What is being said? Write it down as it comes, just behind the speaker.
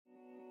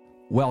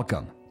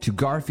Welcome to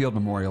Garfield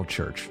Memorial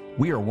Church.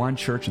 We are one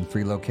church in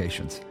 3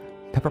 locations: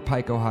 Pepper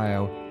Pike,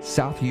 Ohio,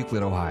 South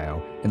Euclid,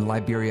 Ohio, and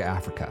Liberia,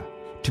 Africa.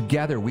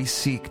 Together, we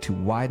seek to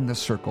widen the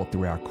circle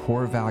through our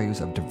core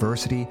values of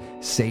diversity,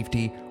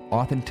 safety,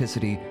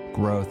 authenticity,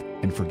 growth,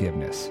 and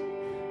forgiveness.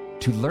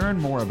 To learn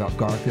more about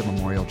Garfield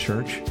Memorial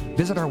Church,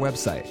 visit our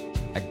website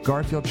at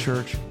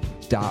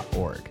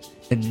garfieldchurch.org.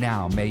 And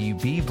now, may you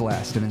be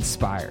blessed and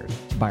inspired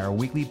by our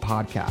weekly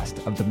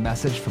podcast of the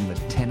message from the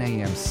 10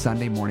 a.m.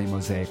 Sunday morning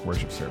Mosaic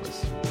worship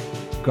service.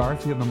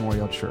 Garfield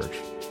Memorial Church,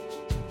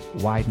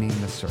 widening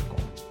the circle.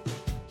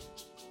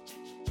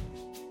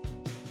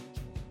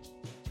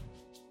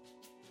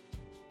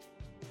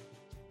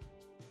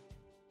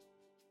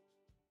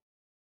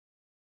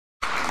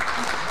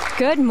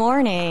 Good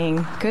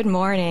morning,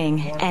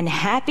 and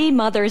happy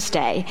Mother's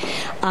Day.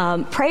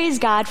 Praise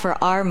God for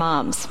our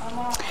moms.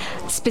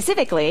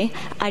 Specifically,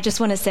 I just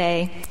want to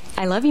say,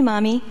 I love you,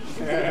 Mommy.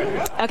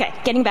 Okay,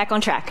 getting back on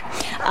track.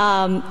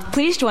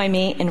 Please join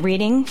me in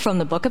reading from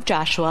the book of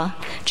Joshua,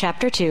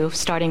 chapter 2,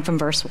 starting from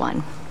verse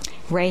 1,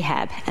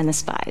 Rahab and the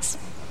spies.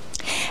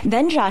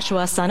 Then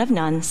Joshua, son of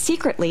Nun,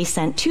 secretly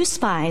sent 2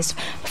 spies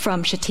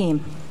from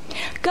Shittim.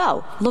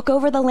 "Go, look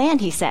over the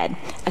land," he said,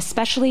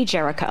 "especially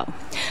Jericho."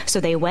 So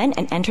they went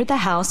and entered the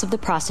house of the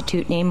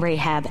prostitute named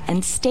Rahab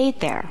and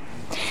stayed there.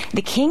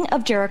 The king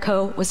of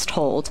Jericho was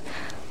told,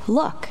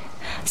 "Look,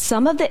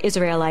 some of the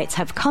Israelites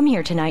have come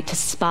here tonight to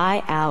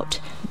spy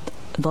out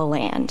the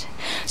land."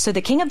 So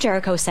the king of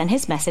Jericho sent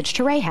his message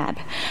to Rahab,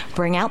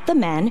 "Bring out the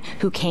men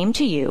who came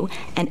to you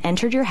and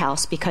entered your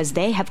house, because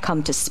they have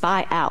come to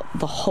spy out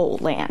the whole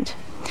land."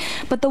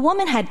 But the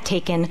woman had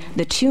taken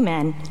the 2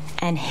 men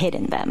and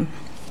hidden them.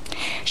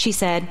 She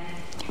said,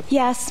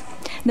 "Yes,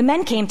 the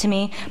men came to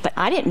me, but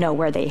I didn't know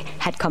where they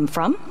had come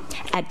from.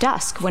 At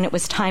dusk, when it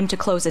was time to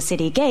close a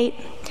city gate,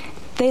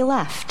 they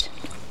left.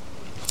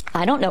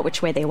 I don't know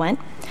which way they went.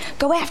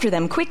 Go after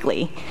them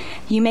quickly.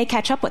 You may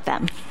catch up with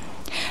them."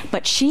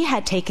 But she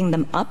had taken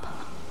them up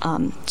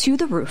to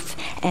the roof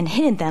and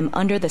hidden them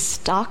under the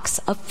stalks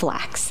of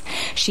flax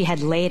she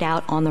had laid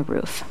out on the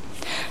roof.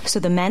 So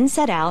the men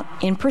set out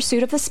in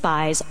pursuit of the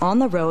spies on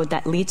the road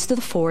that leads to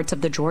the fords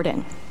of the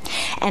Jordan.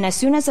 And as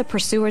soon as the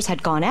pursuers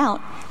had gone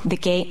out, the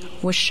gate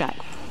was shut.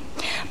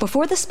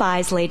 Before the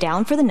spies lay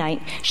down for the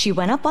night, she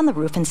went up on the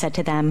roof and said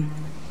to them,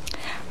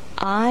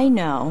 "I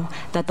know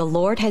that the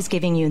Lord has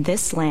given you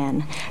this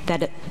land,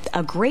 that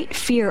a great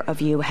fear of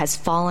you has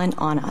fallen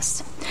on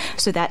us,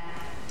 so that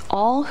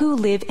all who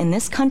live in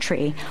this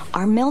country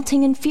are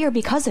melting in fear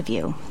because of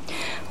you.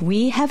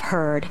 We have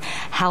heard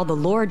how the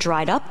Lord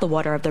dried up the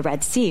water of the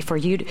Red Sea for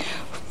you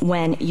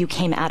when you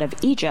came out of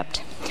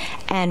Egypt,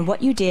 and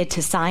what you did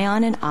to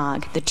Sihon and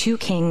Og, the 2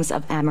 kings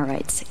of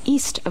Amorites,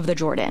 east of the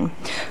Jordan,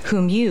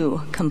 whom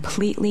you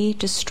completely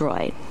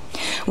destroyed.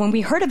 When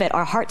we heard of it,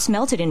 our hearts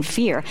melted in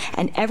fear,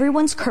 and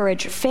everyone's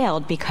courage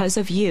failed because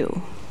of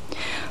you.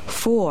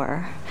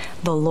 For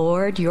the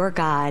Lord your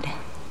God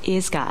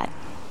is God,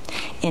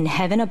 in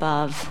heaven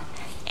above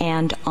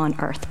and on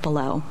earth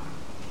below.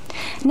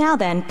 Now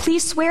then,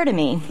 please swear to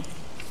me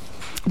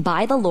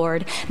by the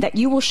Lord that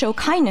you will show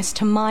kindness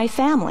to my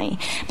family,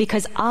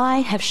 because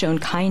I have shown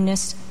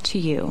kindness to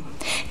you.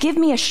 Give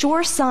me a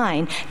sure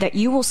sign that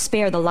you will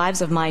spare the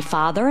lives of my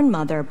father and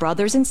mother,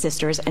 brothers and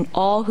sisters, and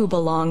all who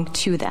belong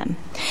to them,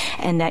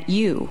 and that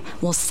you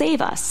will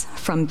save us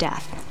from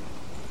death."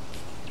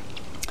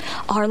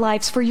 "Our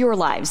lives for your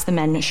lives," the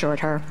men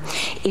assured her.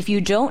 "If you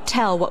don't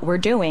tell what we're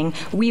doing,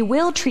 we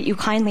will treat you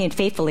kindly and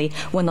faithfully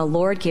when the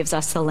Lord gives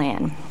us the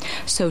land."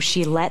 So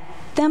she let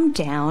them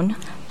down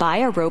by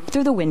a rope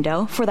through the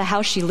window, for the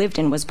house she lived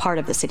in was part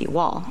of the city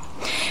wall.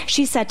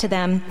 She said to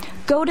them,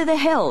 "Go to the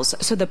hills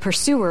so the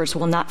pursuers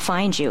will not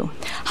find you.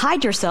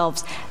 Hide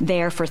yourselves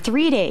there for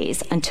 3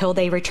 days until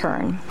they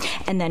return,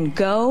 and then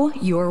go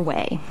your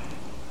way."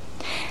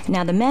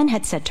 Now the men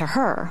had said to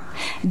her,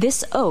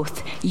 "This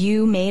oath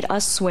you made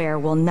us swear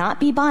will not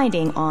be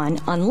binding on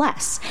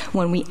unless,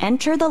 when we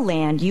enter the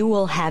land, you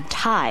will have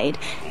tied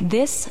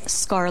this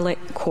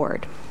scarlet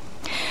cord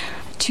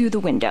to the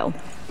window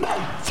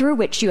through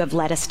which you have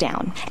let us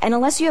down. And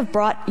unless you have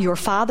brought your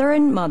father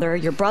and mother,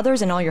 your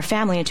brothers, and all your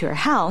family into your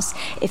house,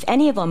 if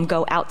any of them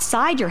go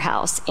outside your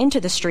house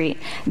into the street,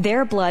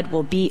 their blood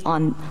will be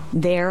on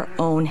their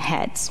own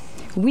heads.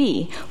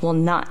 We will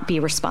not be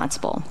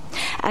responsible.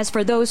 As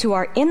for those who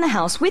are in the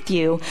house with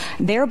you,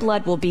 their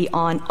blood will be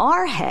on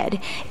our head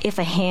if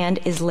a hand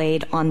is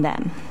laid on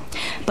them.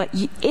 But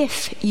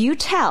if you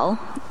tell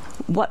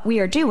what we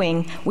are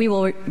doing, we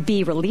will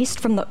be released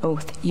from the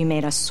oath you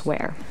made us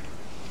swear."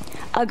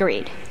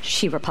 "Agreed,"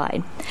 she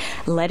replied.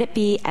 "Let it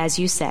be as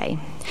you say."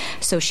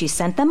 So she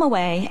sent them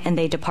away, and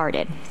they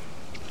departed.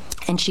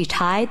 And she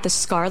tied the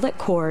scarlet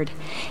cord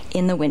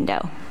in the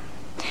window.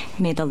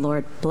 May the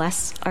Lord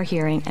bless our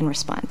hearing and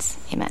response.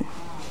 Amen.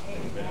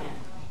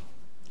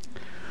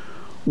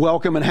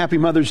 Welcome and happy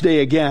Mother's Day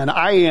again.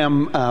 I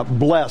am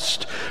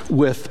blessed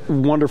with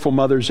wonderful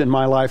mothers in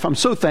my life. I'm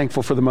so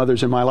thankful for the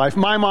mothers in my life.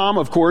 My mom,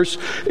 of course,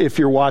 if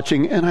you're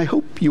watching, and I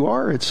hope you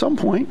are at some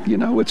point,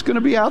 it's going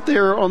to be out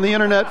there on the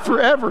internet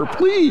forever.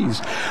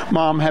 Please,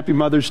 Mom, happy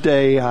Mother's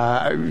Day.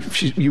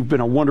 You've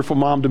been a wonderful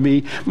mom to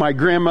me. My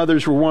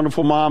grandmothers were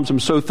wonderful moms. I'm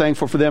so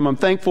thankful for them. I'm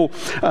thankful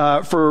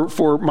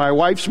for my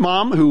wife's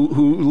mom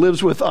who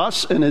lives with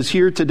us and is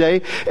here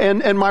today.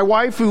 And my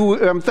wife,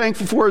 who I'm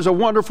thankful for, is a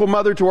wonderful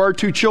mother to our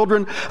 2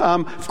 children.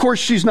 Of course,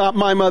 she's not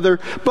my mother,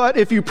 but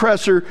if you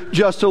press her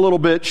just a little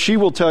bit, she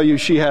will tell you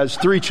she has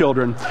 3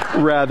 children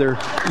rather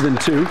than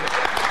 2.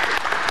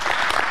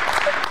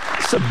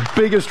 It's the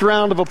biggest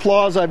round of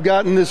applause I've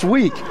gotten this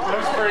week.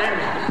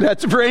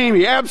 That's for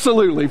Amy.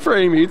 Absolutely, for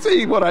Amy.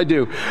 See what I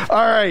do.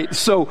 All right,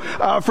 so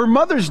for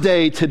Mother's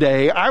Day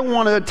today, I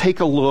want to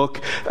take a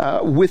look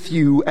with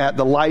you at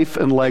the life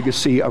and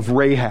legacy of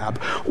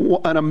Rahab,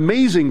 an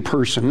amazing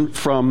person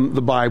from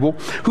the Bible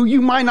who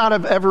you might not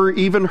have ever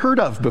even heard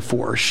of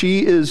before.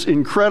 She is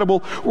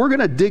incredible. We're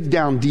going to dig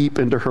down deep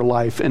into her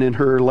life and in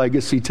her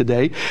legacy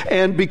today.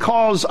 And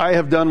because I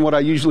have done what I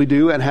usually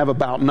do and have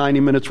about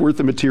 90 minutes worth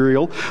of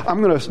material,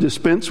 I'm going to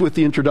dispense with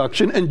the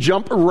introduction and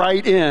jump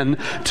right in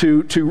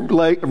to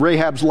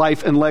Rahab's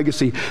life and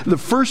legacy. The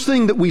first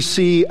thing that we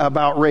see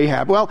about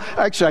Rahab, well,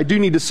 actually, I do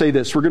need to say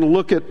this. We're going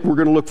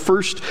to look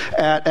first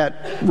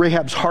at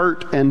Rahab's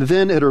heart, and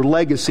then at her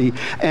legacy,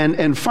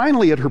 and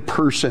finally at her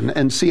person,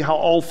 and see how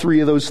all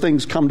 3 of those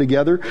things come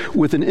together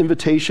with an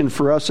invitation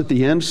for us at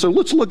the end. So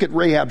let's look at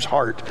Rahab's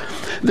heart.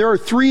 There are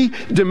 3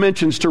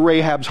 dimensions to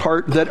Rahab's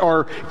heart that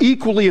are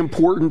equally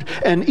important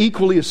and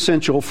equally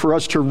essential for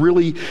us to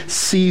really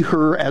see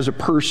her as a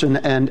person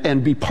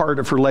and be part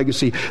of her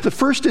legacy. The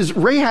first is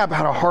Rahab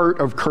had a heart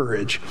of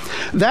courage.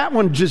 That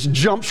one just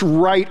jumps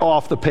right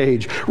off the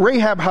page.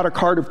 Rahab had a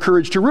heart of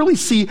courage. To really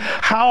see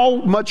how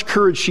much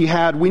courage she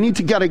had, we need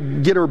to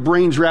get our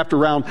brains wrapped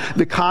around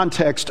the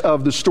context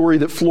of the story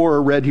that Flora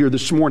read here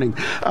this morning.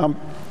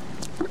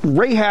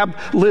 Rahab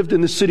lived in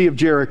the city of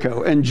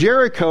Jericho, and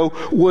Jericho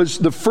was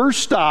the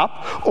first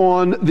stop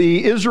on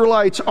the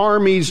Israelites'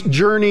 army's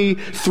journey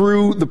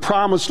through the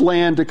promised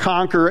land to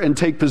conquer and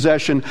take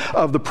possession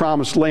of the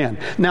promised land.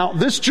 Now,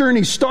 this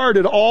journey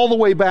started all the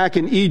way back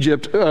in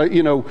Egypt,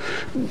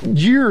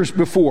 years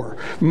before.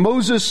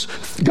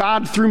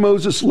 God through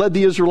Moses led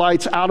the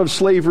Israelites out of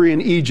slavery in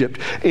Egypt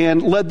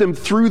and led them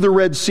through the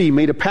Red Sea,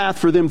 made a path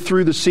for them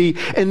through the sea,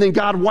 and then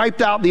God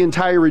wiped out the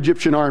entire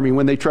Egyptian army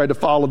when they tried to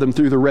follow them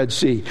through the Red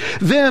Sea.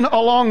 Then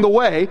along the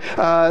way,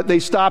 they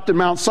stopped at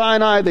Mount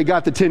Sinai. They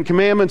got the 10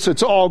 Commandments.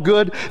 It's all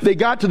good. They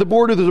got to the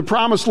border of the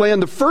promised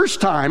land the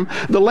first time,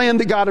 the land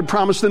that God had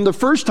promised them the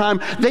first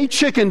time. They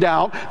chickened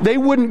out. They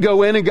wouldn't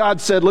go in, and God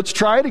said, let's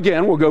try it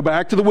again. We'll go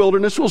back to the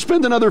wilderness. We'll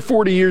spend another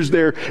 40 years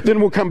there. Then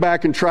we'll come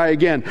back and try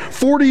again.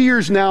 40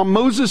 years now,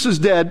 Moses is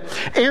dead.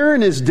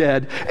 Aaron is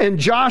dead. And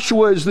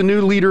Joshua is the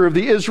new leader of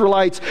the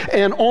Israelites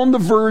and on the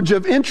verge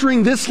of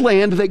entering this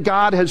land that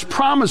God has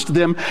promised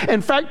them.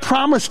 In fact,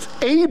 promised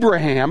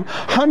Abraham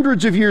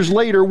hundreds of years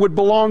later would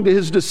belong to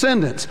his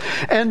descendants.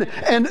 And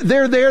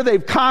they're there.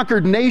 They've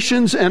conquered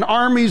nations and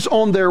armies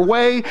on their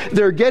way.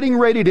 They're getting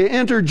ready to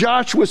enter.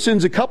 Joshua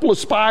sends a couple of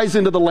spies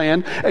into the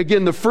land.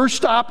 Again, the first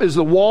stop is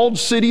the walled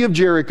city of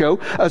Jericho,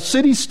 a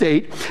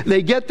city-state.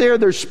 They get there.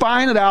 They're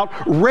spying it out.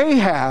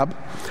 Rahab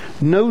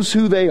knows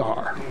who they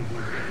are.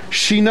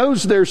 She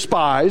knows they're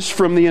spies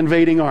from the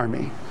invading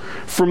army,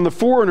 from the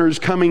foreigners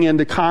coming in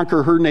to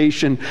conquer her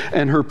nation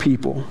and her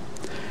people.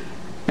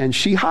 And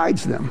she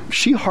hides them.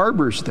 She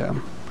harbors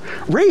them.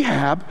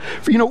 Rahab,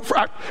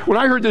 when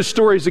I heard this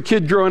story as a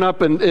kid growing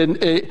up, and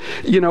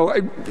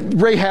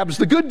Rahab's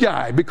the good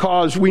guy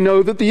because we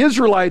know that the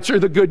Israelites are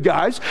the good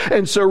guys,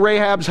 and so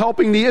Rahab's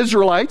helping the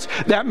Israelites.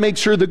 That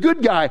makes her the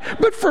good guy.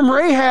 But from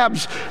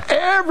Rahab's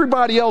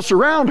everybody else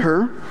around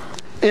her,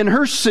 in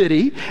her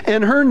city,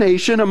 in her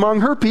nation,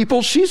 among her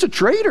people, she's a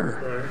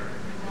traitor.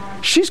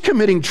 She's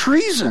committing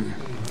treason.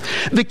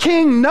 The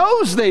king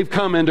knows they've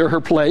come into her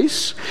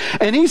place,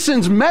 and he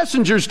sends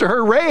messengers to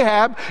her.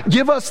 Rahab,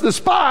 give us the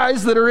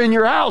spies that are in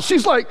your house.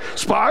 She's like,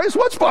 spies?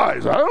 What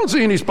spies? I don't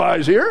see any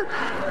spies here.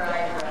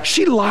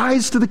 She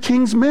lies to the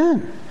king's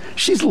men.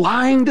 She's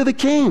lying to the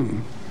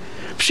king.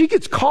 If she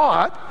gets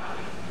caught,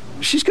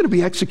 she's going to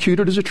be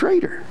executed as a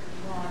traitor.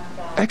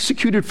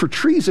 Executed for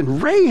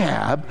treason.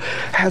 Rahab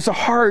has a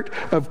heart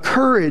of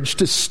courage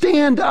to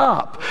stand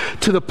up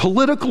to the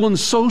political and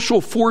social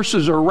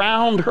forces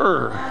around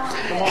her.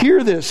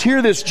 Hear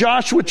this.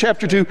 Joshua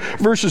chapter 2,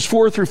 verses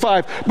 4 through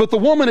 5. But the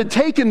woman had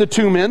taken the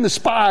 2 men, the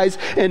spies,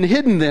 and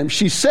hidden them.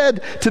 She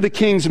said to the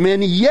king's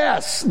men,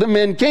 yes, the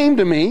men came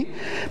to me,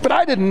 but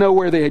I didn't know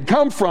where they had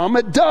come from.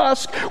 At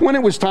dusk, when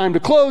it was time to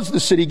close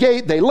the city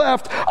gate, they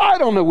left. I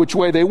don't know which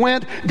way they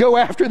went. Go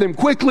after them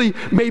quickly.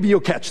 Maybe you'll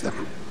catch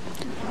them.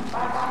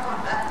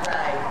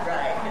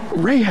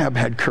 Rahab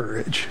had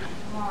courage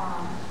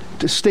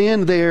to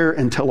stand there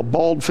and tell a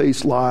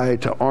bald-faced lie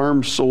to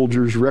armed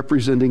soldiers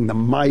representing the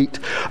might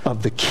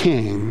of the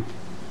king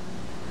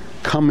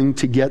coming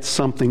to get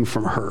something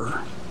from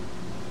her.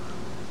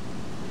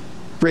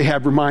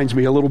 Rahab reminds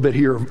me a little bit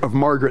here of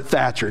Margaret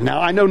Thatcher.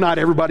 Now, I know not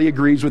everybody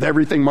agrees with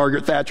everything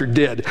Margaret Thatcher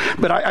did,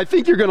 but I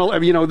think you're going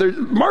to,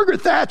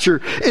 Margaret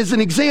Thatcher is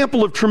an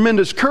example of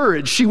tremendous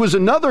courage. She was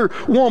another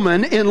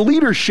woman in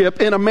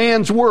leadership in a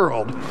man's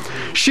world.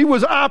 She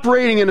was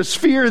operating in a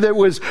sphere that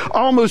was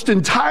almost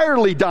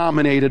entirely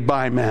dominated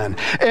by men.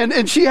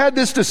 And she had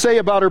this to say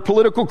about her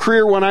political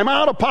career: when I'm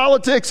out of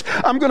politics,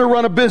 I'm going to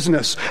run a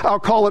business. I'll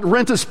call it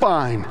Rent a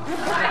Spine.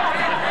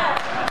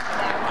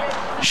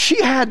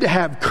 She had to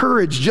have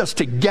courage just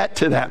to get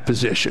to that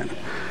position.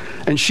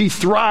 And she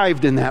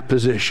thrived in that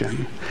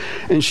position.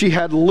 And she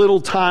had little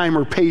time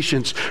or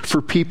patience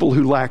for people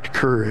who lacked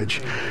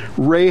courage.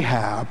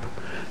 Rahab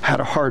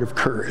had a heart of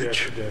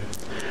courage.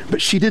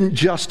 But she didn't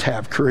just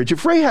have courage.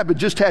 If Rahab had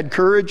just had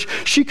courage,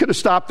 she could have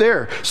stopped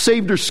there,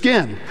 saved her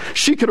skin.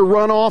 She could have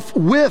run off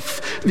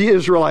with the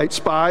Israelite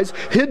spies,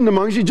 hidden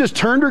among. She just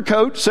turned her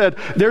coat, said,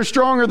 their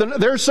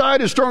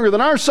side is stronger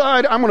than our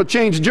side. I'm going to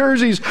change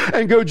jerseys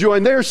and go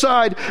join their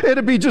side.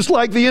 It'd be just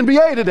like the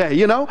NBA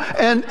today,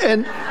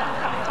 and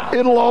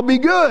it'll all be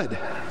good.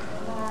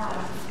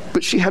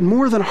 But she had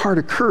more than a heart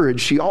of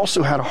courage. She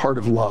also had a heart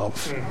of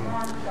love.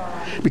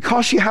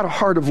 Because she had a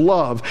heart of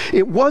love,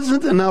 it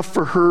wasn't enough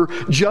for her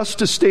just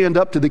to stand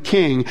up to the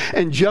king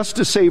and just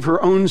to save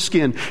her own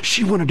skin.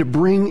 She wanted to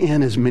bring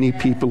in as many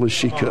people as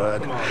she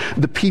could.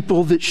 The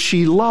people that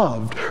she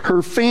loved,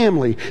 her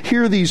family.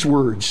 Hear these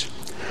words.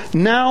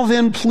 Now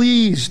then,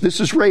 please, this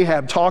is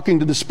Rahab talking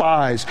to the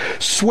spies,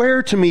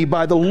 swear to me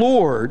by the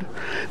Lord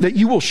that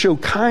you will show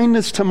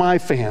kindness to my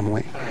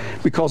family,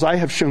 because I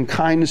have shown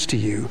kindness to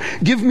you.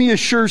 Give me a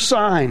sure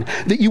sign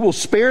that you will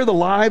spare the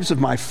lives of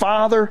my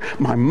father,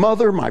 my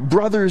mother, my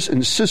brothers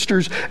and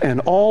sisters, and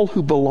all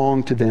who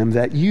belong to them,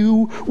 that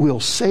you will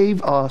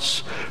save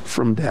us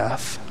from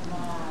death.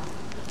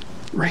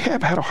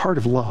 Rahab had a heart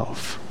of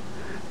love.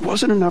 It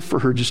wasn't enough for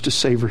her just to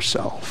save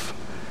herself.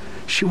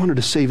 She wanted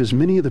to save as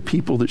many of the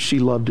people that she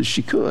loved as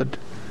she could.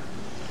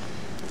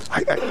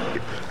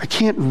 I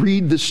can't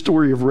read this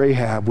story of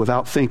Rahab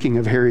without thinking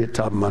of Harriet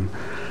Tubman.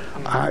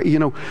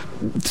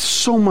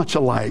 So much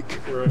alike,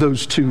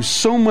 those two.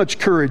 So much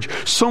courage,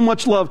 so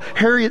much love.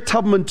 Harriet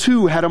Tubman,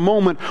 too, had a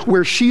moment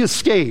where she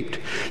escaped.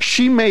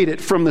 She made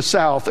it from the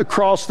South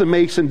across the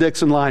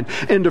Mason-Dixon line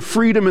into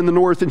freedom in the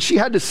North. And she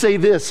had to say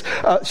this.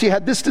 She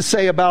had this to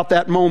say about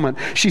that moment.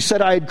 She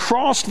said, I had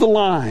crossed the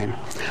line.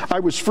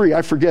 I was free.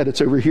 I forget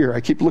it's over here. I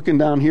keep looking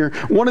down here.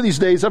 One of these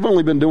days, I've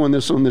only been doing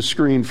this on this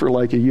screen for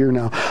like a year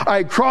now. I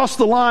had crossed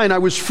the line. I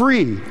was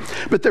free.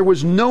 But there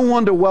was no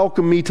one to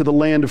welcome me to the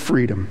land of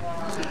freedom.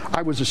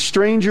 I was a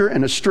stranger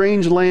in a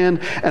strange land,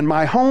 and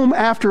my home,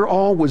 after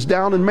all, was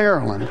down in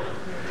Maryland,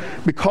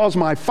 because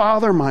my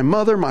father, my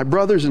mother, my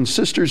brothers and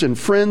sisters and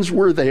friends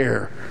were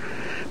there.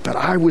 But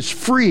I was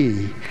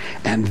free,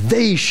 and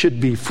they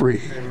should be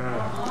free.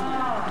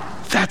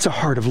 That's a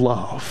heart of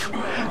love.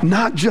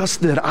 Not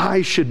just that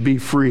I should be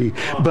free,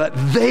 but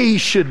they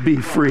should be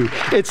free.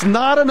 It's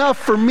not enough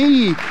for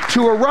me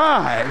to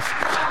arrive.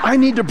 I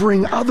need to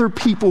bring other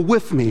people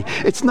with me.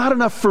 It's not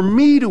enough for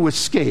me to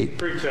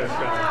escape.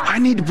 I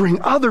need to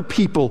bring other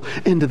people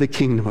into the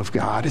kingdom of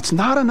God. It's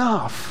not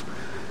enough.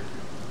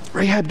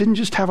 Rahab didn't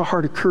just have a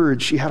heart of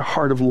courage, she had a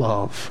heart of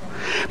love.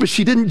 But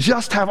she didn't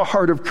just have a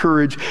heart of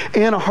courage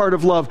and a heart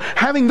of love.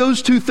 Having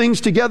those two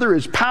things together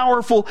is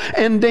powerful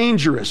and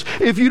dangerous.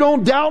 If you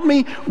don't doubt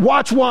me,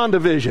 watch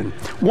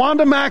WandaVision.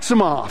 Wanda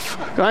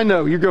Maximoff. I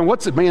know, you're going,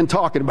 what's the man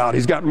talking about?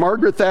 He's got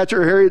Margaret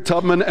Thatcher, Harriet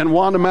Tubman, and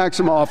Wanda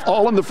Maximoff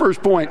all in the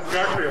first point.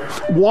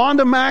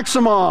 Wanda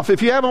Maximoff.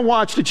 If you haven't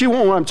watched it, you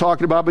won't know what I'm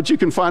talking about, but you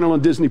can find it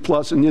on Disney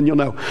Plus and then you'll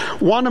know.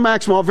 Wanda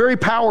Maximoff, very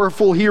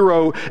powerful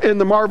hero in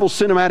the Marvel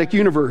Cinematic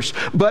Universe.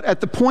 But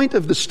at the point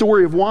of the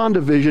story of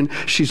WandaVision,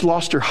 she's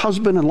lost her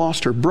husband and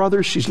lost her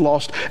brother. She's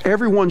lost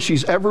everyone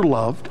she's ever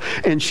loved,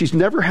 and she's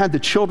never had the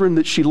children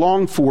that she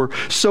longed for.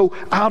 So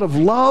out of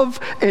love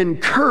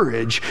and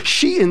courage,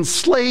 she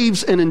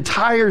enslaves an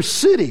entire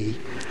city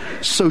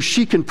so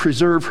she can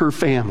preserve her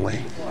family.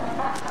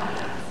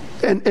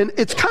 And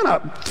it's kind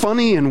of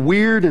funny and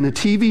weird in a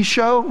TV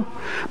show,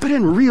 but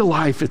in real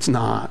life it's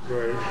not.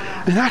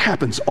 And that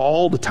happens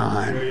all the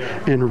time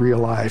in real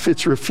life.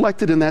 It's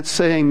reflected in that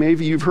saying,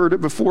 maybe you've heard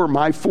it before,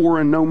 my four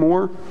and no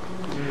more.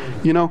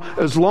 You know,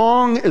 as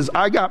long as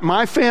I got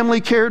my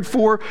family cared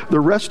for, the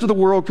rest of the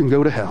world can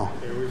go to hell.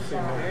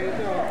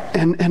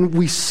 And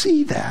we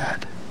see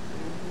that.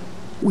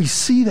 We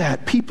see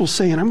that. People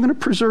saying, I'm going to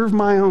preserve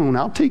my own.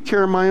 I'll take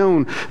care of my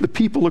own. The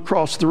people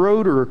across the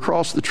road or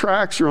across the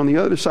tracks or on the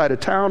other side of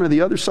town or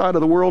the other side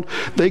of the world,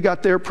 they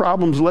got their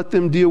problems. Let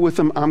them deal with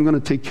them. I'm going to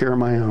take care of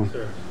my own.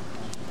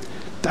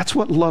 That's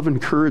what love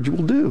and courage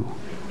will do.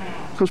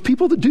 Because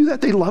people that do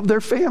that, they love their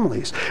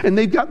families. And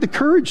they've got the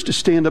courage to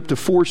stand up to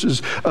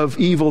forces of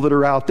evil that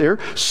are out there,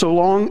 so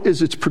long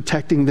as it's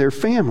protecting their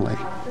family.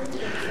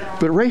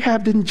 But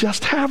Rahab didn't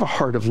just have a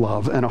heart of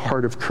love and a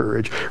heart of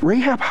courage.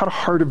 Rahab had a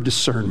heart of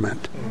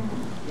discernment.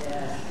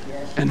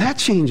 And that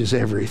changes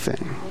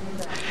everything.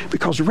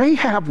 Because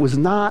Rahab was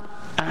not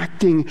acting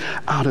acting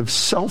out of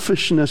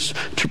selfishness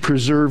to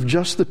preserve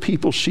just the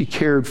people she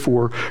cared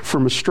for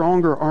from a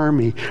stronger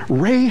army.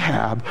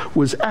 Rahab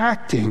was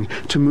acting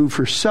to move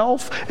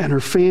herself and her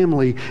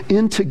family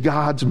into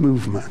God's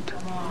movement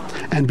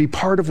and be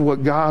part of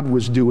what God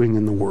was doing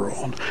in the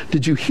world.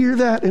 Did you hear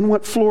that in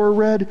what Flora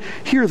read?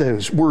 Hear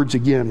those words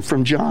again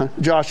from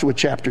Joshua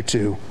chapter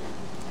 2.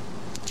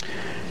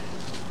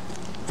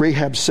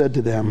 Rahab said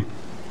to them,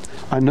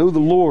 I know the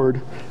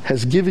Lord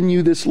has given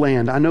you this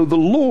land. I know the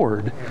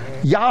Lord,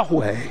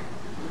 Yahweh.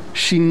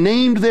 She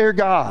named their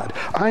God.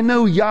 I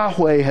know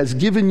Yahweh has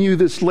given you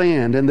this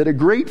land, and that a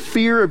great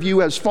fear of you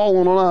has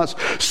fallen on us,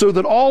 so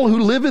that all who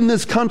live in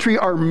this country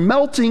are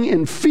melting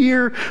in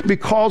fear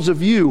because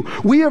of you.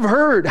 We have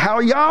heard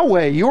how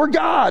Yahweh, your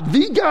God,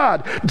 the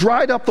God,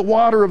 dried up the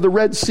water of the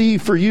Red Sea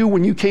for you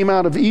when you came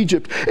out of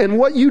Egypt, and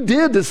what you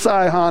did to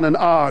Sihon and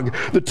Og,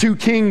 the two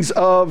kings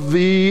of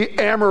the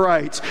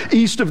Amorites,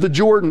 east of the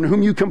Jordan,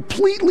 whom you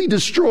completely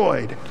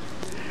destroyed.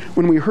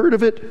 When we heard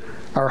of it,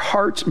 our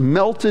hearts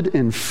melted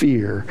in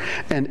fear,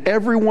 and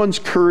everyone's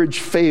courage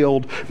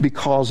failed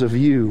because of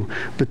you.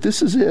 But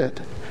this is it.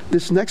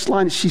 This next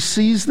line, she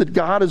sees that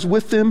God is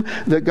with them,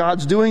 that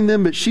God's doing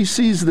them, but she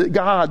sees that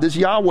God, this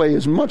Yahweh,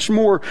 is much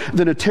more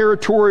than a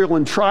territorial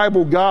and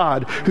tribal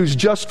God who's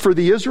just for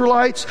the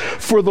Israelites.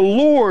 For the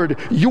Lord,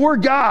 your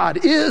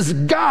God, is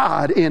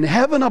God in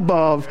heaven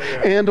above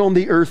and on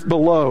the earth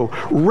below.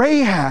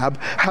 Rahab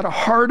had a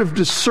heart of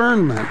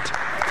discernment.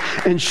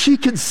 And she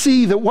could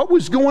see that what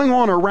was going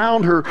on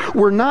around her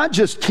were not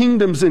just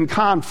kingdoms in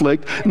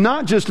conflict,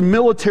 not just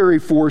military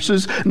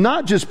forces,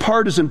 not just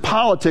partisan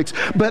politics,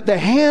 but the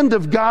hand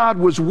of God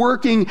was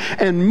working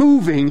and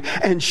moving,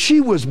 and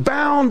she was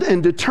bound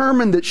and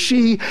determined that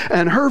she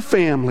and her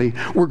family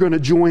were going to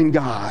join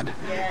God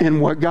in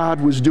what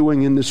God was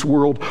doing in this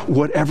world,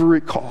 whatever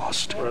it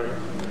cost.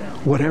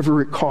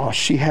 Whatever it cost.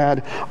 She had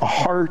a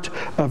heart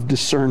of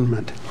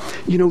discernment.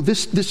 You know,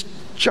 this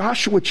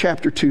Joshua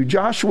chapter 2,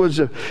 Joshua's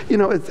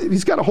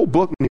he's got a whole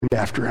book named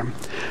after him.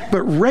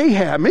 But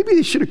Rahab, maybe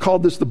they should have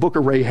called this the book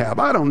of Rahab.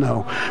 I don't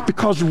know.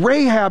 Because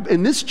Rahab,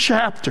 in this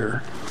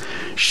chapter,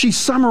 she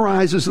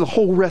summarizes the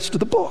whole rest of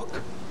the book.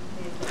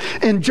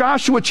 In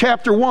Joshua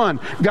chapter 1,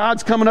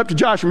 God's coming up to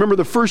Joshua. Remember,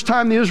 the first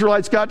time the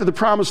Israelites got to the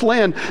promised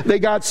land, they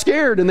got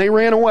scared and they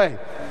ran away.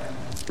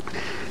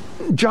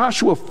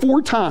 Joshua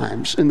 4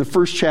 times in the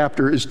first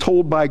chapter is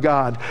told by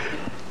God,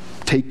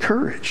 take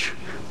courage.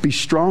 Be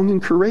strong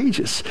and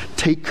courageous.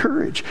 Take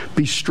courage.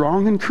 Be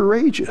strong and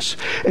courageous.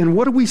 And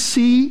what do we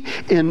see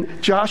in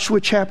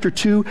Joshua chapter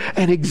 2?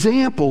 An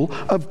example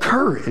of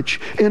courage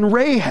in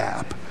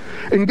Rahab.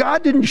 And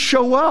God didn't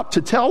show up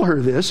to tell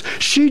her this.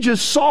 She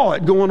just saw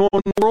it going on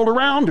in the world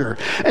around her.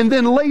 And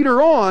then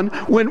later on,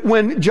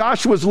 when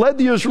Joshua's led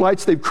the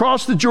Israelites, they've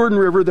crossed the Jordan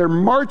River, they're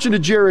marching to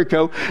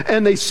Jericho,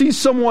 and they see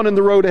someone in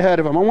the road ahead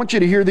of them. I want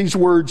you to hear these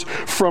words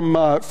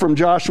from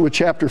Joshua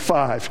chapter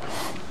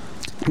 5.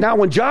 Now,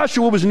 when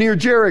Joshua was near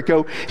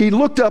Jericho, he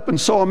looked up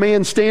and saw a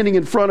man standing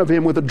in front of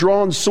him with a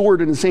drawn sword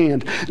in his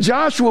hand.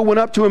 Joshua went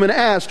up to him and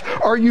asked,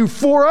 are you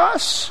for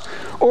us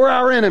or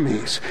our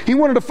enemies? He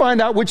wanted to find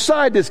out which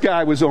side this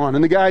guy was on.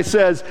 And the guy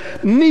says,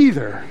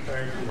 neither.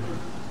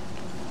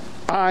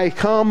 I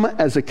come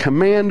as a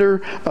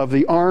commander of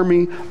the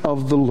army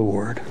of the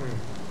Lord.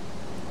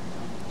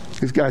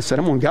 This guy said,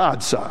 I'm on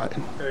God's side.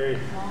 Hey.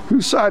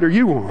 Whose side are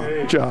you on,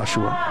 hey.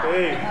 Joshua?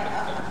 Hey.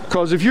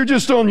 Because if you're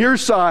just on your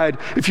side,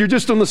 if you're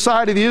just on the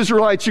side of the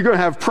Israelites, you're going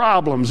to have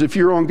problems. If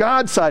you're on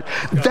God's side,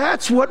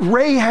 that's what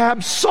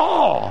Rahab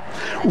saw.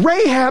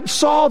 Rahab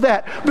saw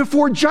that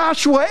before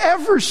Joshua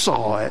ever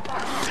saw it.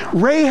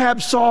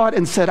 Rahab saw it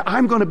and said,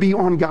 I'm going to be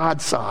on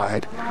God's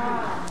side.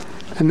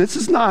 And this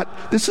is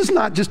not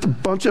just a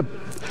bunch of,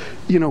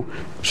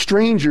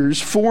 strangers,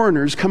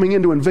 foreigners coming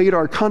in to invade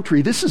our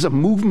country. This is a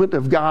movement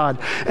of God,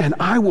 and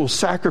I will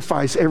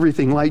sacrifice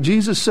everything. Like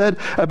Jesus said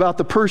about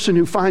the person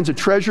who finds a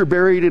treasure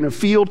buried in a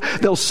field,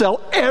 they'll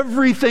sell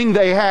everything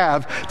they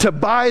have to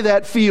buy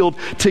that field,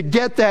 to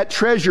get that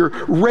treasure.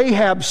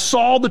 Rahab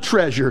saw the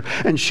treasure,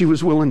 and she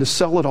was willing to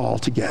sell it all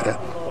to get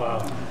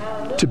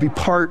it. To be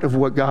part of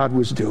what God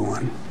was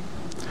doing.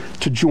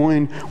 To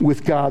join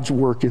with God's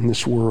work in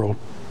this world.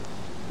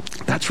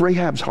 That's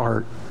Rahab's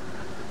heart.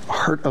 A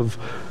heart of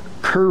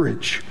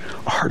courage,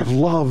 a heart of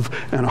love,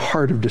 and a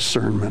heart of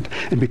discernment.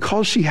 And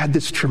because she had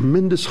this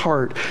tremendous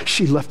heart,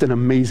 she left an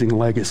amazing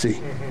legacy.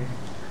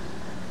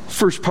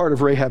 First part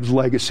of Rahab's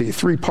legacy,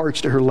 3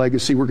 parts to her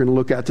legacy we're going to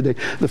look at today.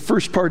 The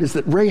first part is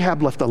that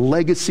Rahab left a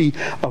legacy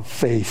of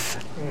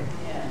faith.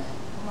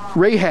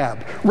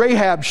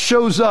 Rahab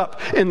shows up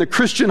in the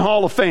Christian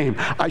Hall of Fame.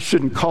 I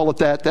shouldn't call it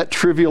that. That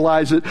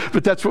trivializes it.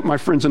 But that's what my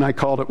friends and I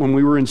called it when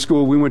we were in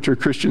school. We went to a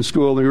Christian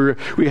school. And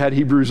we had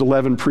Hebrews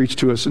 11 preached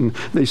to us, and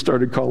they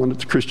started calling it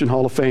the Christian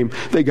Hall of Fame.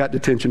 They got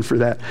detention for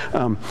that.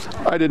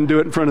 I didn't do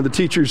it in front of the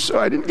teachers, so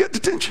I didn't get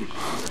detention.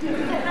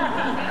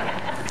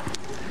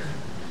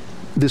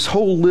 This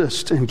whole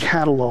list and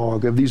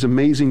catalog of these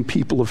amazing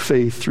people of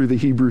faith through the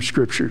Hebrew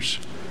Scriptures.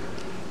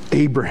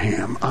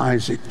 Abraham,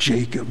 Isaac,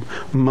 Jacob,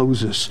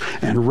 Moses,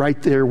 and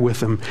right there with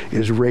them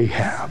is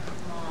Rahab.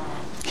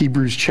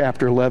 Hebrews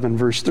chapter 11,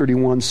 verse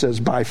 31 says,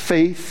 by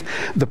faith,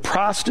 the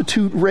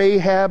prostitute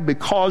Rahab,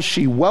 because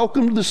she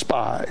welcomed the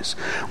spies,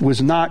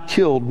 was not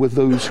killed with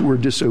those who were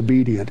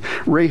disobedient.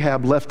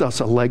 Rahab left us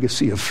a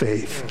legacy of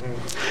faith.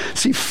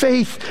 See,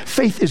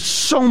 faith is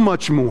so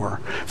much more.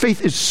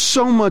 Faith is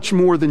so much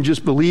more than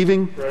just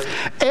believing.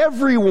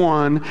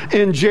 Everyone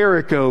in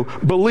Jericho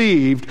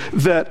believed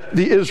that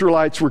the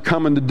Israelites were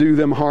coming to do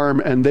them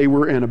harm, and they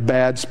were in a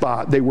bad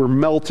spot. They were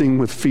melting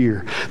with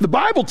fear. The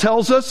Bible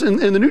tells us in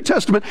the New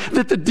Testament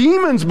that the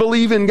demons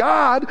believe in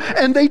God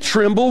and they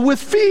tremble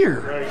with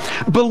fear.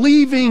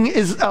 Believing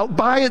is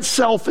by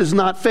itself is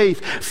not faith.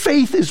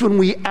 Faith is when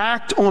we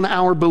act on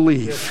our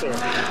belief.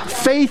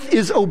 Faith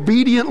is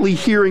obediently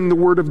hearing the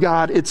word of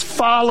God. It's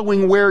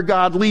following where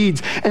God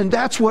leads. And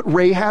that's what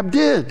Rahab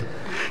did.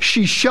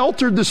 She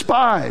sheltered the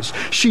spies.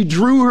 She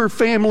drew her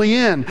family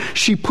in.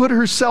 She put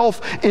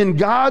herself in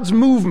God's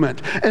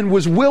movement and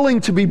was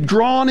willing to be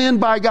drawn in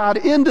by God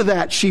into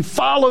that. She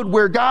followed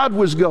where God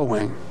was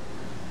going.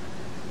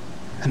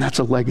 And that's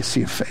a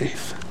legacy of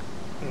faith.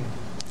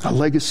 A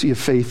legacy of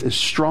faith as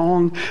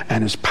strong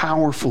and as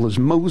powerful as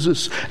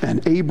Moses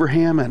and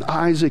Abraham and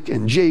Isaac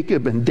and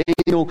Jacob and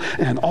Daniel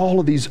and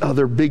all of these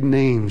other big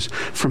names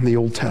from the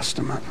Old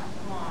Testament.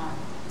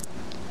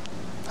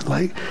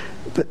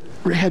 But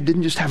Rahab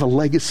didn't just have a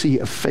legacy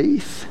of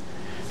faith.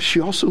 She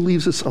also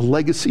leaves us a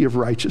legacy of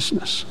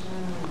righteousness.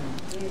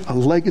 A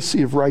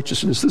legacy of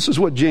righteousness. This is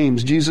what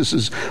James,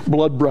 Jesus'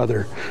 blood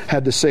brother,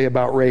 had to say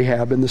about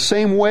Rahab. In the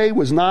same way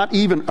was not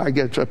even, I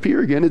get up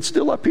here again, it's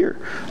still up here.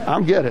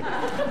 I'll get it.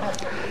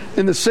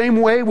 In the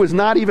same way was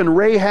not even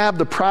Rahab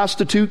the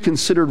prostitute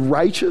considered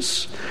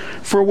righteous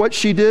for what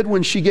she did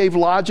when she gave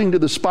lodging to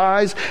the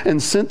spies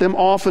and sent them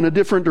off in a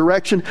different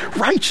direction.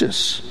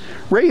 Righteous.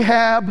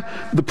 Rahab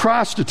the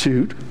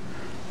prostitute,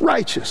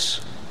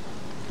 righteous.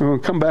 We'll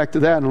come back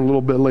to that in a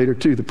little bit later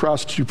too, the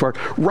prostitute part.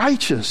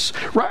 Righteous.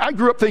 I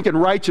grew up thinking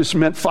righteous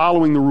meant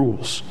following the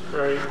rules.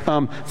 Right.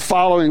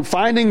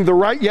 Finding the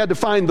right, you had to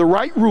find the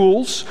right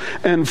rules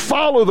and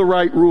follow the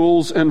right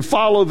rules and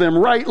follow them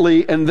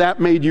rightly, and that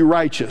made you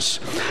righteous.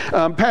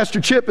 Pastor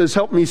Chip has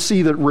helped me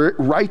see that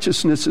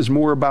righteousness is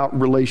more about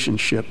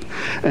relationship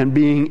and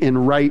being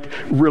in right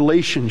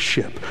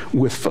relationship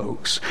with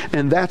folks.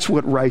 And that's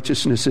what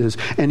righteousness is.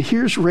 And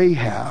here's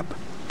Rahab,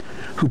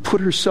 who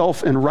put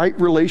herself in right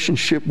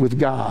relationship with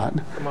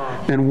God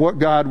and what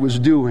God was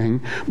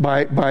doing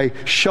by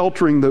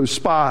sheltering those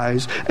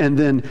spies and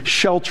then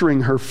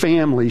sheltering her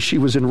family. She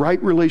was in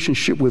right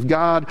relationship with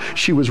God.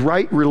 She was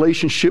right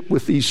relationship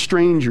with these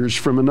strangers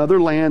from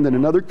another land and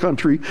another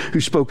country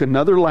who spoke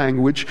another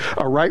language,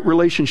 a right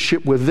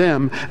relationship with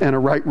them and a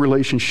right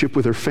relationship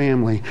with her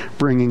family,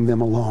 bringing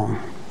them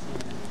along.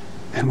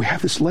 And we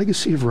have this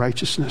legacy of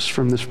righteousness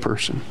from this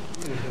person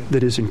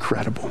that is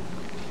incredible.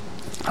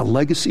 A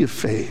legacy of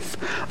faith,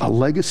 a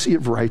legacy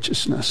of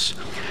righteousness,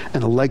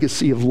 and a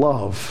legacy of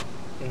love.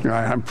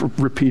 I'm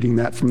repeating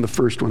that from the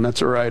first one.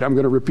 That's all right. I'm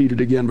going to repeat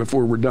it again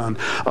before we're done.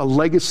 A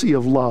legacy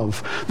of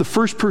love. The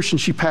first person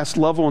she passed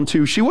love on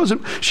to, she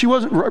wasn't,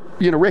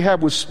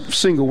 Rahab was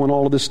single when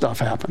all of this stuff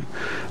happened.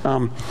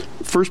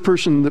 First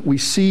person that we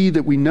see,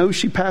 that we know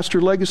she passed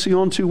her legacy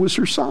on to was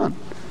her son.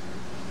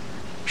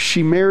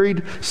 She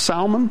married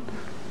Salmon,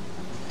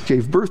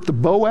 gave birth to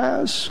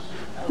Boaz.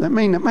 That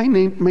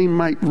name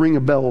might ring a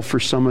bell for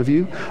some of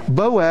you.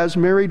 Boaz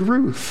married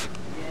Ruth,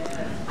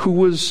 who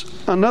was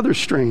another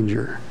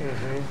stranger,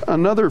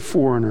 another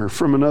foreigner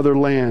from another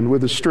land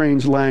with a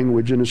strange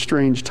language and a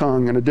strange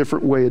tongue and a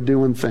different way of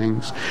doing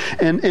things.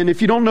 And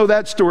if you don't know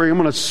that story, I'm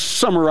going to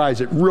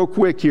summarize it real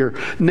quick here.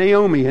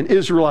 Naomi, an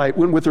Israelite,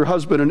 went with her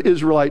husband, an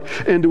Israelite,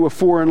 into a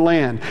foreign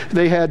land.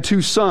 They had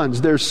two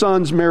sons. Their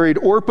sons married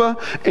Orpah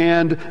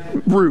and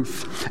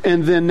Ruth.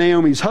 And then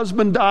Naomi's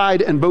husband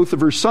died and both of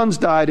her sons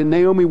died, and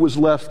Naomi was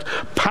left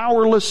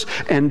powerless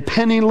and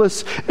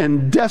penniless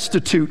and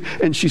destitute.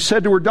 And she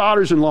said to her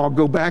daughters-in-law,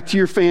 go back to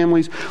your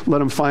families, let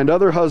them find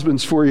other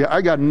husbands for you.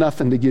 I got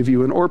nothing to give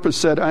you. And Orpah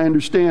said, I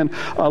understand.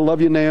 I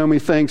love you, Naomi.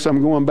 Thanks.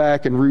 I'm going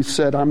back. And Ruth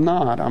said, I'm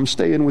not. I'm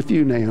staying with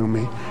you,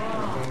 Naomi.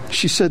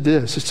 She said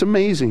this. It's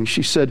amazing.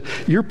 She said,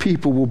 your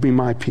people will be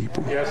my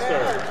people. Yes,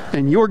 sir.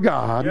 And your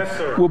God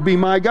will be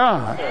my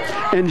God.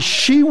 And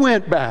she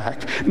went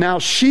back. Now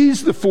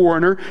she's the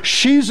foreigner.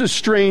 She's a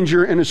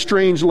stranger in a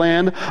strange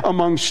land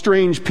among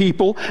strange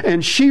people.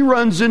 And she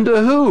runs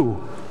into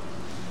who?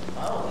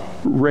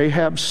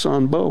 Rahab's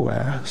son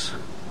Boaz,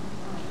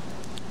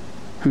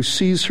 who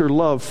sees her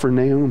love for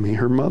Naomi,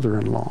 her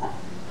mother-in-law,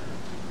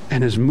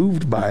 and is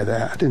moved by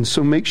that. And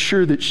so makes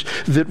sure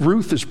that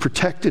Ruth is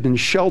protected and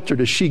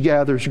sheltered as she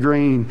gathers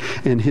grain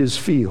in his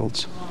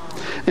fields.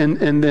 And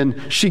then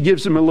he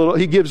gives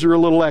her a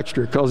little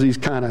extra because he's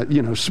kind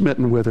of,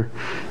 smitten with her.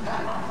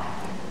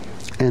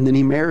 And then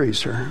he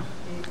marries her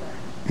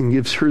and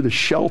gives her the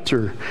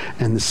shelter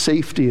and the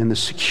safety and the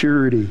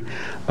security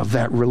of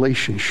that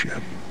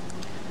relationship.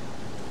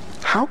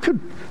 how could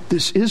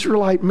this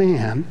Israelite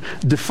man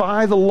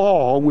defy the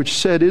law which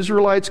said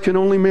Israelites can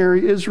only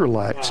marry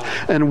Israelites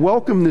and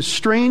welcome this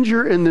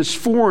stranger and this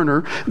foreigner,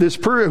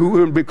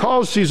 who,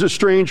 because she's a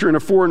stranger and a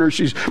foreigner,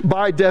 she's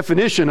by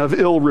definition of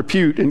ill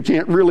repute and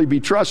can't really be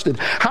trusted.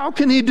 How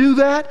can he do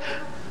that?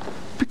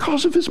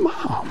 Because of his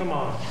mom. Come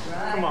on,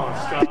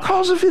 Scott.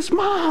 Because of his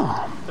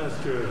mom. That's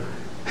good.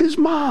 His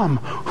mom,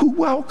 who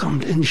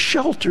welcomed and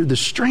sheltered the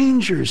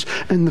strangers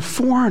and the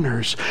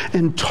foreigners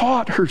and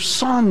taught her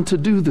son to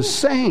do the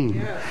same.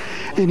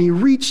 And he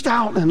reached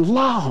out in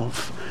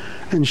love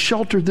and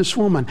sheltered this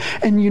woman.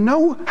 And you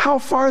know how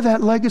far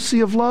that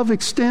legacy of love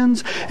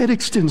extends? It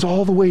extends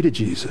all the way to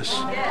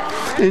Jesus.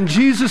 In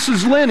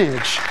Jesus'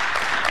 lineage,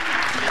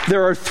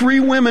 there are 3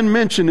 women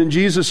mentioned in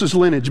Jesus'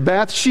 lineage: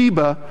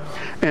 Bathsheba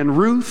and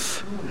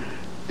Ruth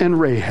and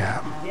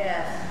Rahab.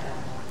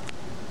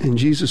 In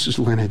Jesus'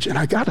 lineage. And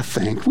I got to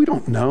think, we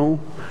don't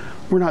know,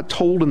 we're not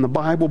told in the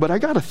Bible, but I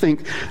got to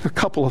think a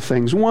couple of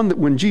things. One, that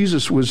when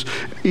Jesus was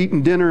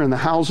eating dinner in the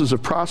houses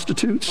of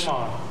prostitutes,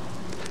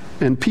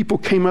 and people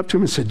came up to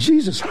him and said,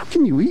 Jesus, how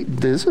can you eat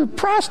this?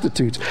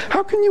 Prostitutes.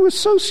 How can you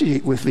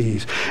associate with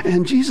these?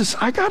 And Jesus,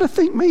 I got to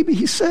think maybe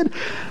he said,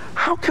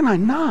 how can I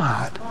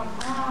not?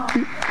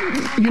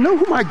 You know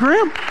who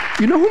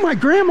my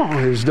grandma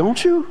is,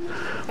 don't you?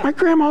 My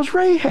grandma's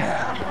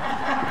Rahab.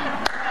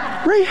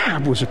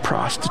 Rahab was a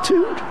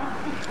prostitute.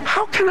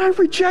 How can I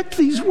reject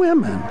these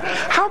women?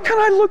 How can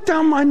I look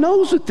down my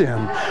nose at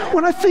them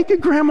when I think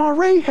of Grandma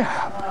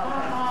Rahab?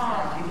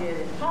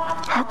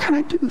 How can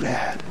I do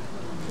that?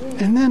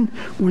 And then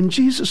when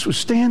Jesus was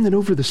standing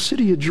over the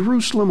city of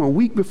Jerusalem a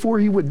week before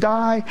he would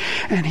die,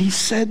 and he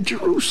said,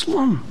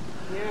 Jerusalem,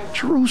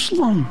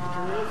 Jerusalem,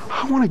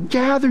 I want to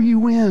gather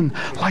you in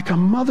like a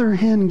mother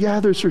hen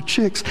gathers her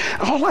chicks.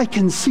 All I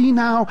can see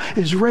now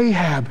is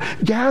Rahab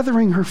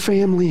gathering her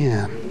family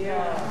in,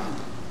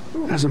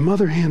 as a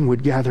mother hen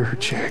would gather her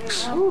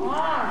chicks.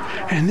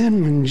 And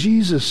then when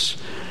Jesus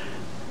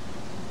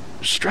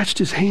stretched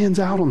his hands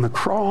out on the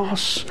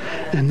cross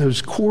and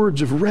those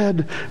cords of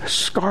red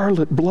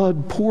scarlet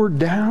blood poured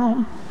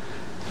down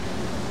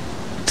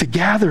to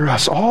gather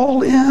us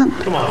all in,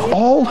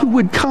 all who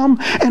would come.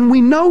 And we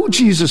know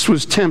Jesus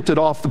was tempted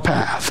off the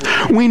path.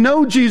 We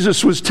know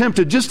Jesus was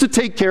tempted just to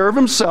take care of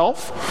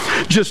himself,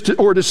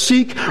 or to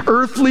seek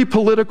earthly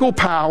political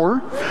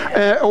power,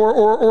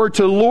 or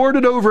to lord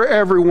it over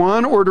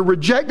everyone, or to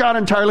reject God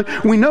entirely.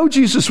 We know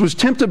Jesus was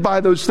tempted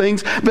by those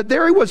things, but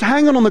there he was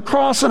hanging on the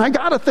cross, and I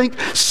got to think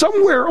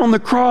somewhere on the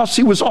cross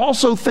he was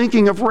also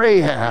thinking of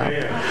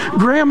Rahab,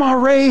 Grandma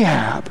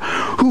Rahab,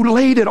 who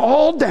laid it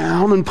all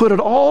down and put it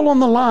all on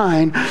the line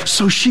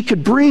so she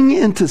could bring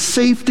into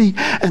safety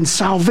and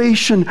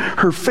salvation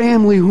her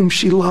family whom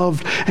she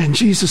loved. And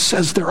Jesus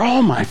says, they're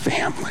all my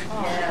family.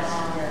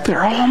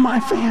 They're all my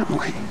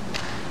family.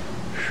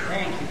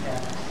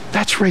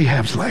 That's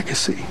Rahab's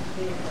legacy.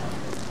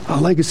 A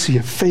legacy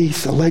of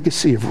faith, a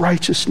legacy of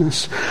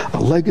righteousness,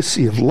 a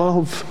legacy of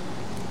love.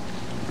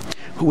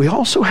 But we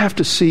also have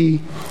to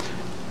see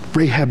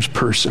Rahab's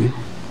person.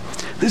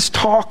 This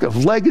talk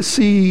of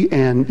legacy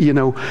and,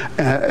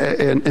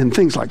 and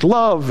things like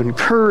love and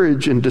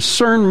courage and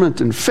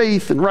discernment and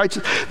faith and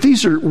righteousness,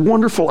 these are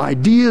wonderful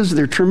ideas.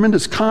 They're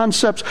tremendous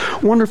concepts,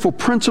 wonderful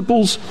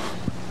principles.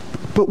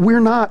 But we're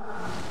not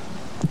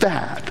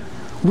that.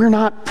 We're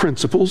not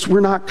principles. We're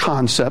not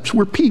concepts.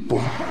 We're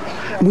people.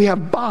 We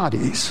have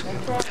bodies.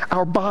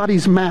 Our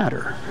bodies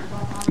matter.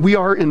 We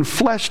are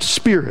enfleshed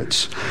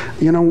spirits.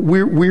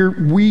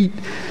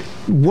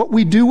 What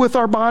we do with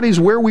our bodies,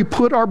 where we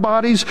put our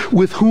bodies,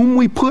 with whom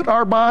we put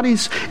our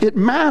bodies, it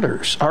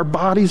matters. Our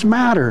bodies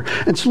matter.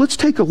 And so let's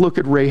take a look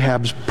at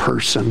Rahab's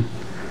person,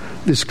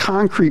 this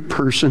concrete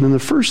person. And the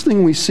first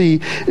thing we see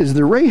is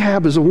that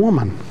Rahab is a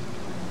woman.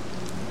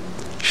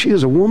 She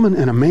is a woman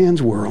in a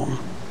man's world.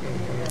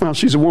 Well,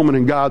 she's a woman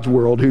in God's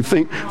world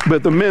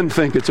but the men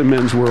think it's a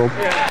men's world.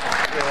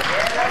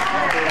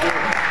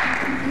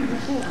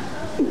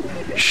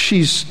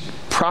 She's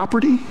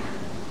property.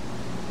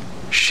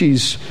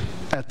 She's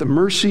at the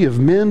mercy of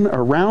men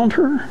around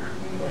her.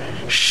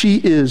 She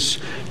is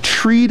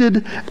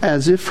treated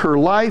as if her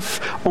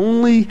life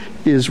only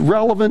is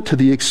relevant to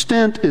the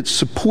extent it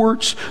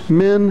supports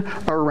men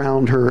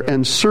around her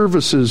and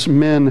services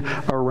men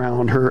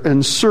around her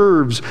and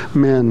serves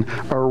men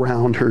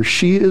around her.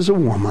 She is a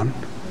woman,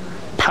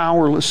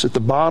 powerless at the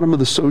bottom of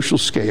the social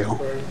scale.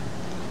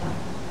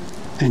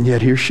 And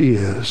yet here she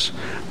is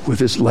with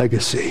this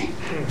legacy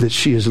that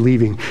she is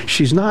leaving.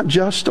 She's not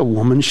just a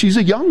woman, she's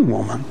a young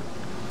woman.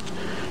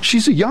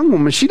 She's a young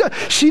woman. She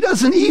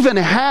doesn't even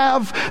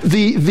have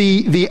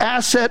the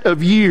asset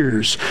of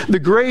years, the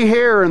gray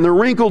hair and the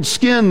wrinkled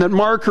skin that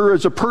mark her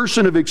as a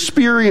person of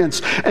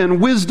experience and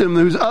wisdom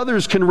whose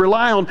others can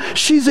rely on.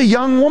 She's a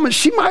young woman.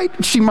 She might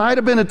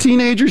have been a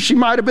teenager. She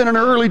might have been in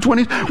her early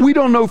 20s. We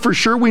don't know for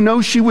sure. We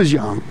know she was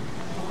young.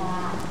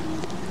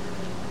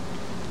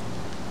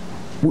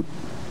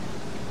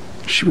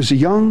 She was a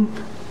young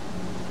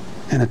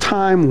in a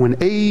time when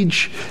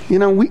age,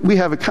 we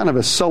have a kind of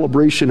a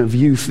celebration of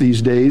youth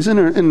these days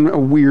in a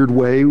weird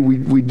way.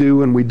 We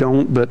do and we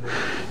don't, but,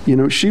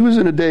 she was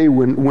in a day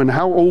when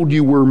how old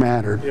you were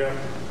mattered. Yeah.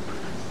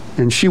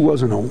 And she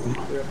wasn't old.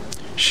 Yeah.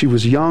 She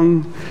was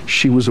young.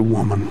 She was a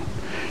woman.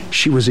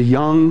 She was a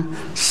young,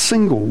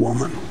 single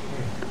woman.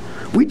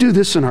 We do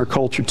this in our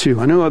culture too.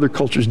 I know other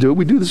cultures do it.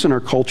 We do this in our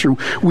culture.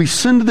 We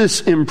send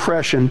this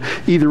impression,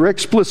 either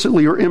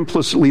explicitly or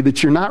implicitly,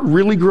 that you're not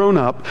really grown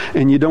up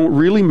and you don't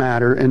really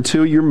matter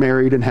until you're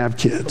married and have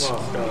kids.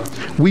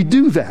 We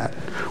do that.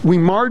 We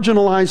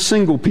marginalize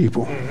single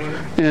people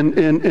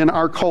in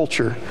our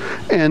culture.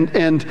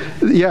 And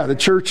yeah, the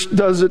church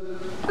does it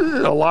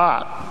a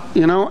lot,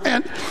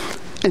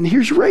 And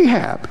here's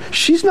Rahab.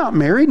 She's not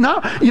married.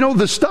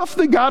 The stuff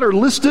that got her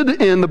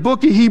listed in the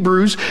book of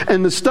Hebrews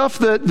and the stuff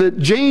that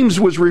James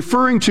was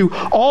referring to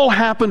all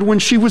happened when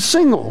she was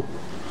single.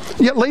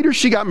 Yet later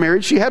she got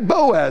married. She had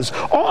Boaz.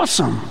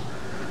 Awesome.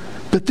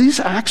 But these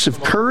acts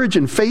of courage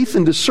and faith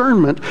and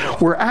discernment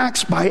were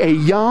acts by a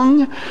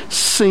young,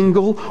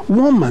 single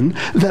woman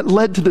that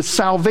led to the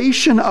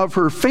salvation of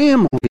her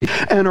family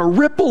and a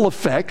ripple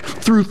effect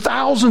through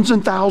thousands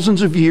and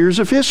thousands of years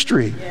of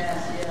history.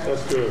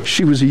 That's good.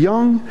 She was a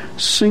young,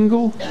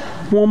 single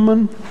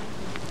woman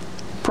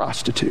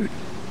prostitute.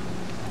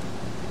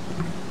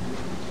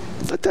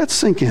 Let that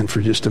sink in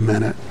for just a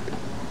minute.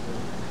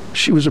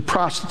 She was a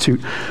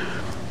prostitute.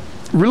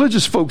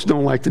 Religious folks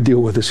don't like to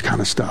deal with this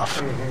kind of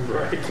stuff.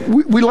 Right.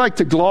 We like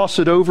to gloss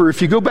it over.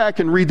 If you go back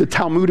and read the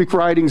Talmudic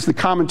writings, the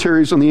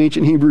commentaries on the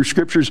ancient Hebrew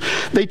scriptures,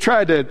 they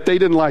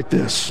didn't like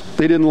this.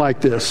 They didn't like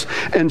this.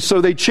 And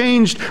so they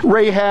changed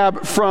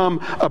Rahab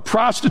from a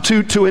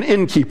prostitute to an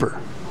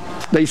innkeeper.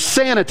 They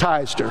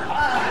sanitized her.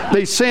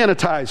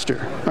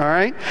 All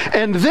right?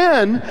 And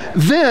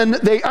then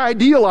they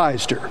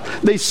idealized her.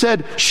 They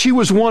said she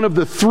was one of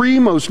the 3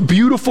 most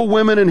beautiful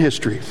women in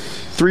history.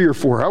 3 or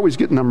 4. I always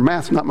get number.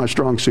 Math's not my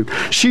strong suit.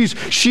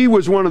 She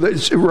was one of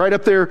the, right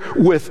up there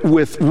with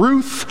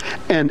Ruth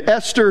and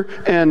Esther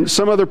and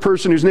some other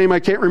person whose name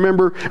I can't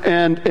remember.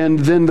 And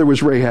then there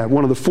was Rahab,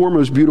 one of the 4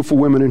 most beautiful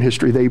women in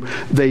history.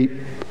 They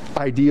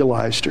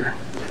idealized her.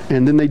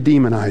 And then they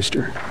demonized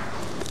her.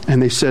 And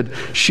they said,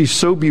 she's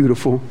so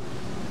beautiful,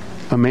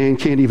 a man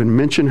can't even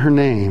mention her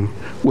name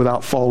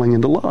without falling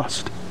into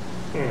lust.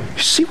 You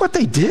see what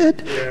they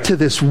did to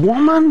this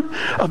woman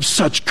of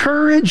such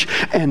courage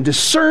and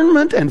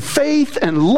discernment and faith and love?